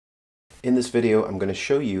In this video, I'm going to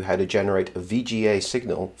show you how to generate a VGA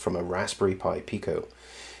signal from a Raspberry Pi Pico.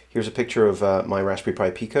 Here's a picture of my Raspberry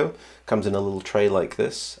Pi Pico. Comes in a little tray like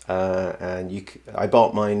this, and I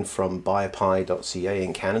bought mine from BuyAPi.ca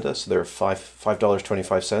in Canada, so they're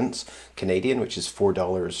 $5.25 Canadian, which is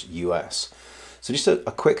 $4 US. So just a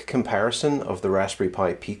quick comparison of the Raspberry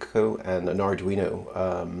Pi Pico and an Arduino.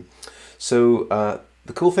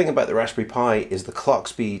 The cool thing about the Raspberry Pi is the clock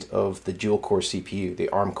speed of the dual-core CPU, the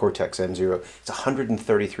ARM Cortex-M0. It's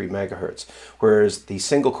 133 megahertz, whereas the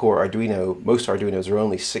single-core Arduino, most Arduinos are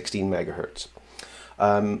only 16 megahertz.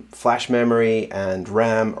 Flash memory and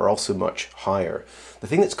RAM are also much higher. The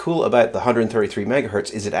thing that's cool about the 133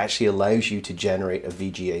 megahertz is it actually allows you to generate a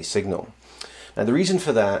VGA signal. Now the reason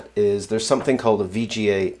for that is there's something called a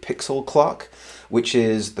VGA pixel clock, which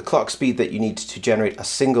is the clock speed that you need to generate a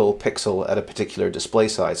single pixel at a particular display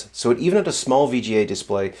size. So even at a small VGA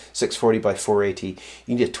display, 640 by 480,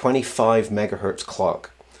 you need a 25 megahertz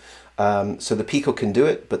clock. So the Pico can do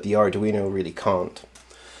it, but the Arduino really can't.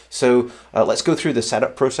 So let's go through the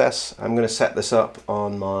setup process. I'm going to set this up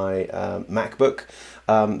on my MacBook.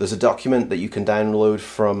 There's a document that you can download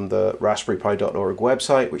from the raspberrypi.org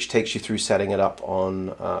website, which takes you through setting it up on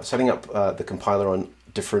the compiler on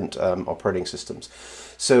different operating systems.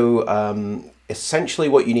 So essentially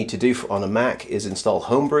what you need to do on a Mac is install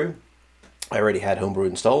Homebrew. I already had Homebrew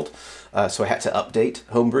installed, so I had to update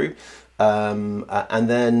Homebrew, and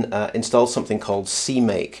then install something called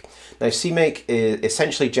CMake. Now CMake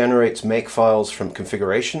essentially generates make files from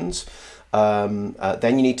configurations. Then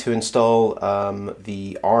you need to install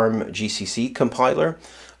the ARM GCC compiler.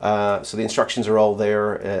 So the instructions are all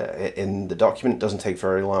there in the document. It doesn't take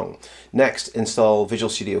very long. Next, install Visual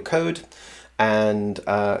Studio Code and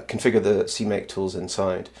configure the CMake tools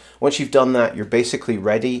inside. Once you've done that, you're basically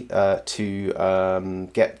ready to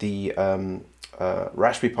get the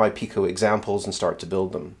Raspberry Pi Pico examples and start to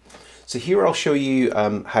build them. So here I'll show you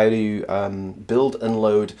how to build and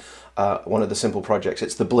load one of the simple projects.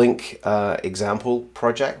 It's the Blink example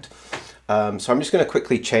project. So I'm just going to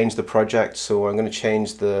quickly change the project. So I'm going to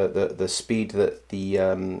change the speed that the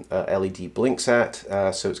LED blinks at.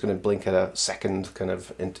 So it's going to blink at a second kind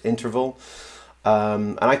of interval.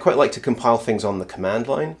 And I quite like to compile things on the command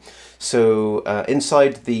line. So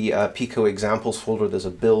inside the Pico examples folder, there's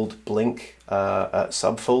a build blink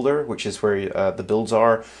subfolder, which is where the builds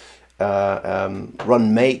are.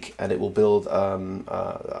 Run make, and it will build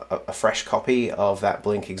a fresh copy of that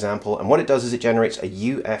Blink example. And what it does is it generates a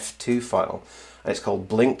UF2 file, and it's called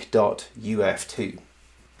blink.uf2.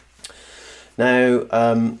 Now,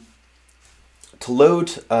 to load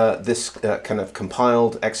this kind of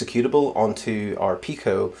compiled executable onto our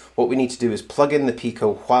Pico, what we need to do is plug in the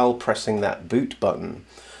Pico while pressing that boot button.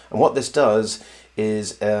 And what this does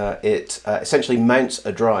is it essentially mounts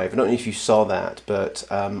a drive. I don't know if you saw that, but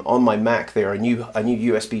on my Mac there, a new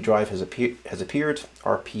USB drive has appeared,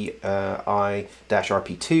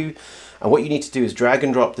 RPI-RP2, and what you need to do is drag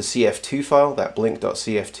and drop the CF2 file, that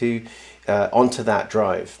blink.cf2, onto that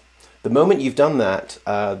drive. The moment you've done that,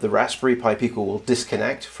 the Raspberry Pi Pico will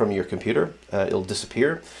disconnect from your computer, it'll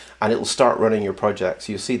disappear, and it'll start running your project.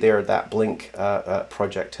 So you'll see there that Blink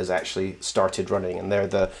project has actually started running, and there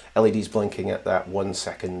the LED's blinking at that 1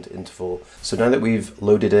 second interval. So now that we've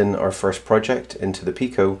loaded in our first project into the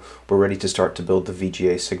Pico, we're ready to start to build the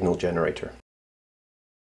VGA signal generator.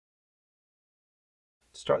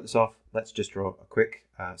 To start this off, let's just draw a quick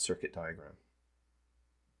circuit diagram.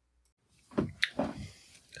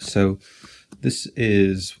 So this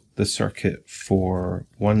is the circuit for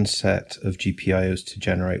one set of GPIOs to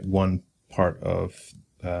generate one part of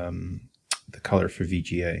the color for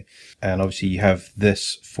VGA. And obviously you have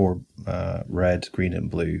this for red, green, and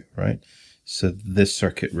blue, right? So this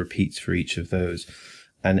circuit repeats for each of those.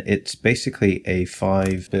 And it's basically a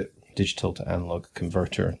 5-bit digital to analog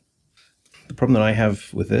converter. The problem that I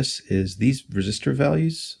have with this is these resistor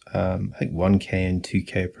values, I think 1K and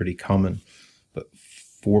 2K are pretty common, but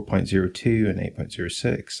 4.02 and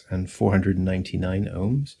 8.06 and 499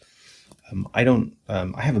 ohms. I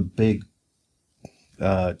have a big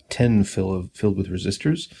tin filled with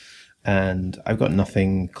resistors, and I've got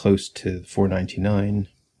nothing close to 499,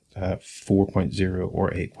 4.0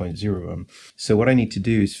 or 8.0 ohm. So what I need to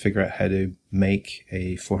do is figure out how to make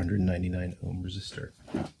a 499 ohm resistor.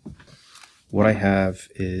 What I have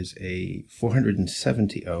is a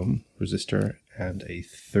 470 ohm resistor and a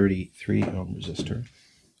 33 ohm resistor.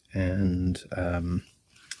 And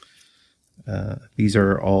these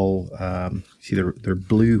are all, see they're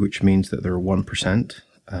blue, which means that they're 1%.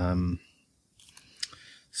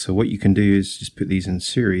 So what you can do is just put these in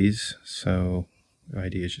series. So the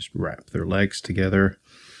idea is just wrap their legs together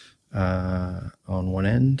on one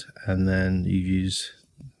end, and then you use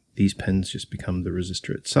these pins, just become the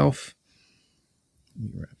resistor itself.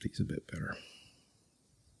 Let me wrap these a bit better.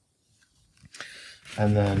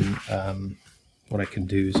 And then what I can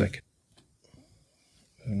do is I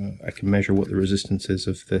can measure what the resistance is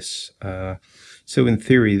of this. So in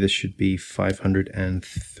theory, this should be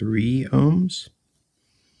 503 ohms.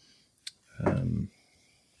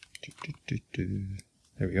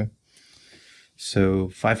 There we go. So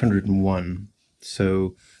 501.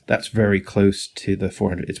 So that's very close to the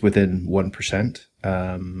 400. It's within 1%.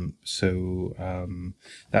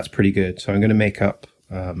 That's pretty good. So I'm going to make up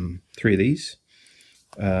 3 of these.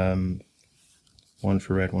 One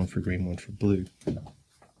for red, one for green, one for blue.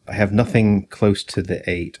 I have nothing close to the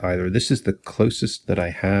 8 either. This is the closest that I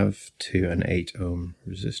have to an 8 ohm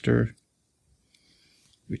resistor,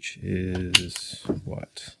 which is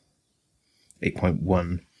what?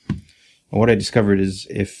 8.1. And what I discovered is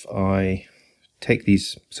if I take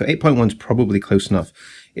these, so 8.1 is probably close enough.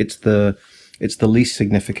 It's the least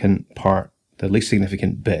significant part, the least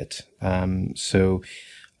significant bit.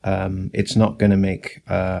 It's not going to make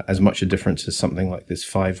as much a difference as something like this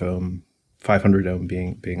 500 ohm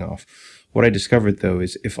being off. What I discovered though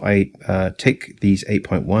is if I take these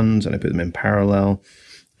 8.1s and I put them in parallel,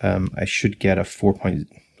 I should get a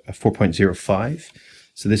 4.05.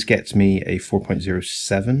 So this gets me a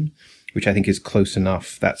 4.07, which I think is close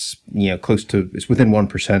enough. That's, you know, close to, it's within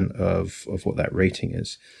 1% of what that rating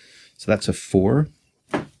is. So that's a 4.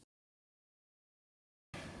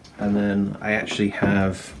 And then I actually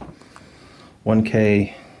have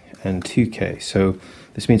 1K and 2K. So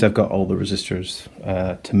this means I've got all the resistors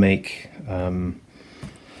to make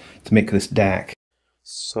this DAC.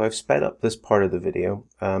 So I've sped up this part of the video.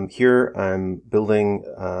 Here I'm building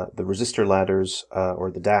the resistor ladders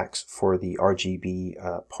or the DACs for the RGB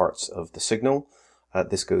parts of the signal.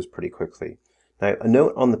 This goes pretty quickly. Now a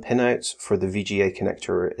note on the pinouts for the VGA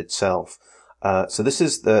connector itself. So this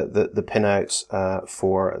is the pinouts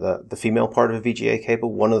for the female part of a VGA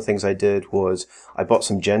cable. One of the things I did was I bought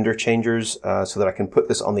some gender changers so that I can put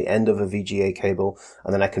this on the end of a VGA cable,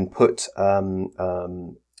 and then I can put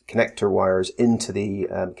connector wires into the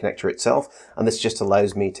connector itself, and this just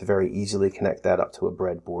allows me to very easily connect that up to a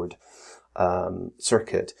breadboard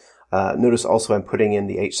circuit. Notice also I'm putting in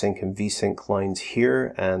the H-Sync and V-Sync lines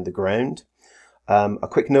here and the ground. A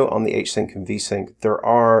quick note on the H-Sync and V-Sync, there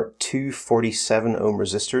are 2 47 ohm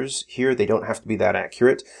resistors here. They don't have to be that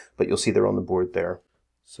accurate, but you'll see they're on the board there.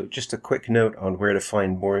 So just a quick note on where to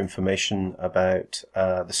find more information about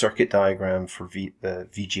the circuit diagram for the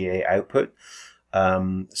VGA output.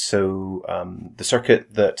 The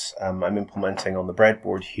circuit that I'm implementing on the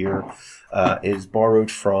breadboard here is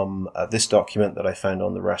borrowed from this document that I found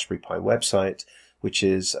on the Raspberry Pi website, which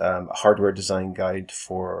is a hardware design guide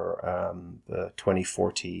for the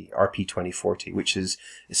 2040, RP 2040, which is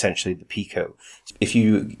essentially the Pico. If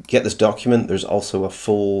you get this document, there's also a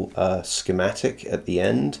full schematic at the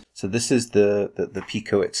end. So this is the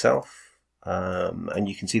Pico itself, and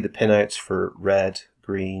you can see the pinouts for red,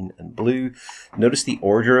 green, and blue. Notice the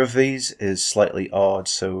order of these is slightly odd.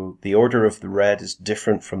 So the order of the red is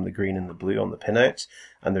different from the green and the blue on the pinouts,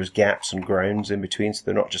 and there's gaps and grounds in between, so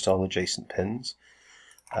they're not just all adjacent pins.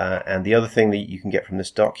 And the other thing that you can get from this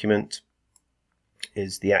document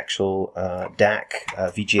is the actual DAC,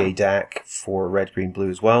 VGA DAC for red, green, blue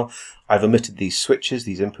as well. I've omitted these switches,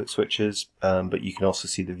 these input switches, but you can also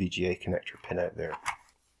see the VGA connector pin out there.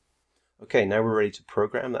 Okay, now we're ready to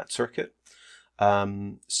program that circuit.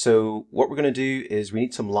 So what we're going to do is we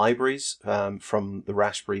need some libraries from the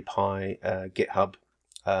Raspberry Pi GitHub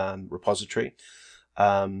repository.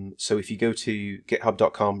 So if you go to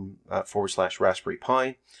github.com/Raspberry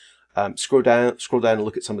Pi, scroll down and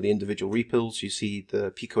look at some of the individual repos. You see the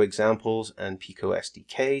Pico examples and Pico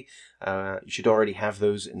SDK. You should already have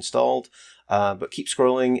those installed, but keep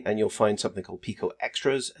scrolling and you'll find something called Pico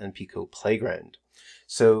Extras and Pico Playground.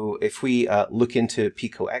 So if we look into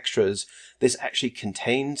Pico Extras, this actually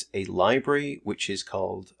contains a library which is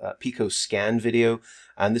called Pico Scan Video,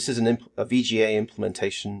 and this is a VGA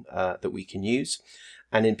implementation that we can use.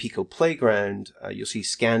 And in Pico Playground, you'll see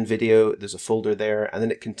Scan Video, there's a folder there, and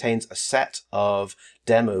then it contains a set of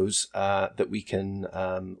demos that we can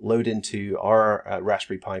load into our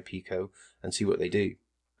Raspberry Pi Pico and see what they do.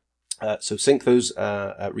 So sync those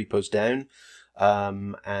repos down,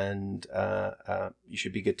 and you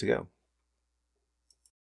should be good to go.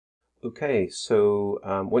 Okay, so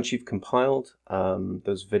once you've compiled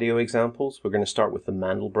those video examples, we're going to start with the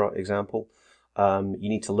Mandelbrot example. You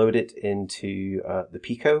need to load it into the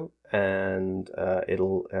Pico, and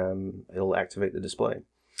it'll activate the display.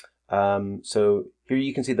 So here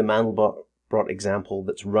you can see the Mandelbrot example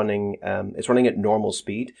that's running. It's running at normal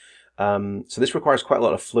speed. So this requires quite a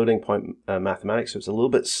lot of floating point mathematics, so it's a little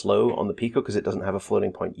bit slow on the Pico because it doesn't have a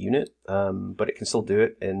floating point unit, but it can still do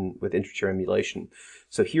it with integer emulation.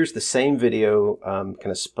 So here's the same video kind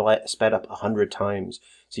of sped up 100 times.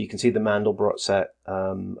 So you can see the Mandelbrot set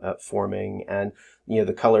forming, and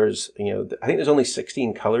the colors. I think there's only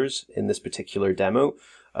 16 colors in this particular demo,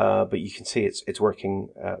 but you can see it's working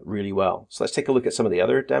really well. So let's take a look at some of the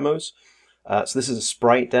other demos. So this is a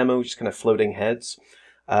sprite demo, just kind of floating heads.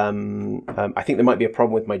 I think there might be a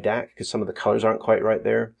problem with my DAC because some of the colors aren't quite right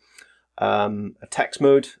there. A text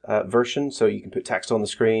mode version, so you can put text on the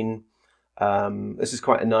screen. This is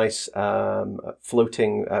quite a nice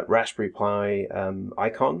floating Raspberry Pi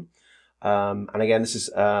icon. And again, this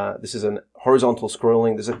is an horizontal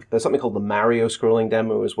scrolling. There's something called the Mario scrolling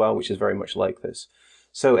demo as well, which is very much like this.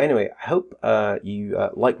 So anyway, I hope you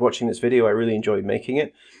liked watching this video. I really enjoyed making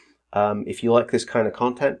it. If you like this kind of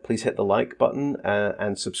content, please hit the like button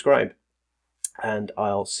and subscribe. And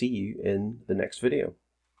I'll see you in the next video.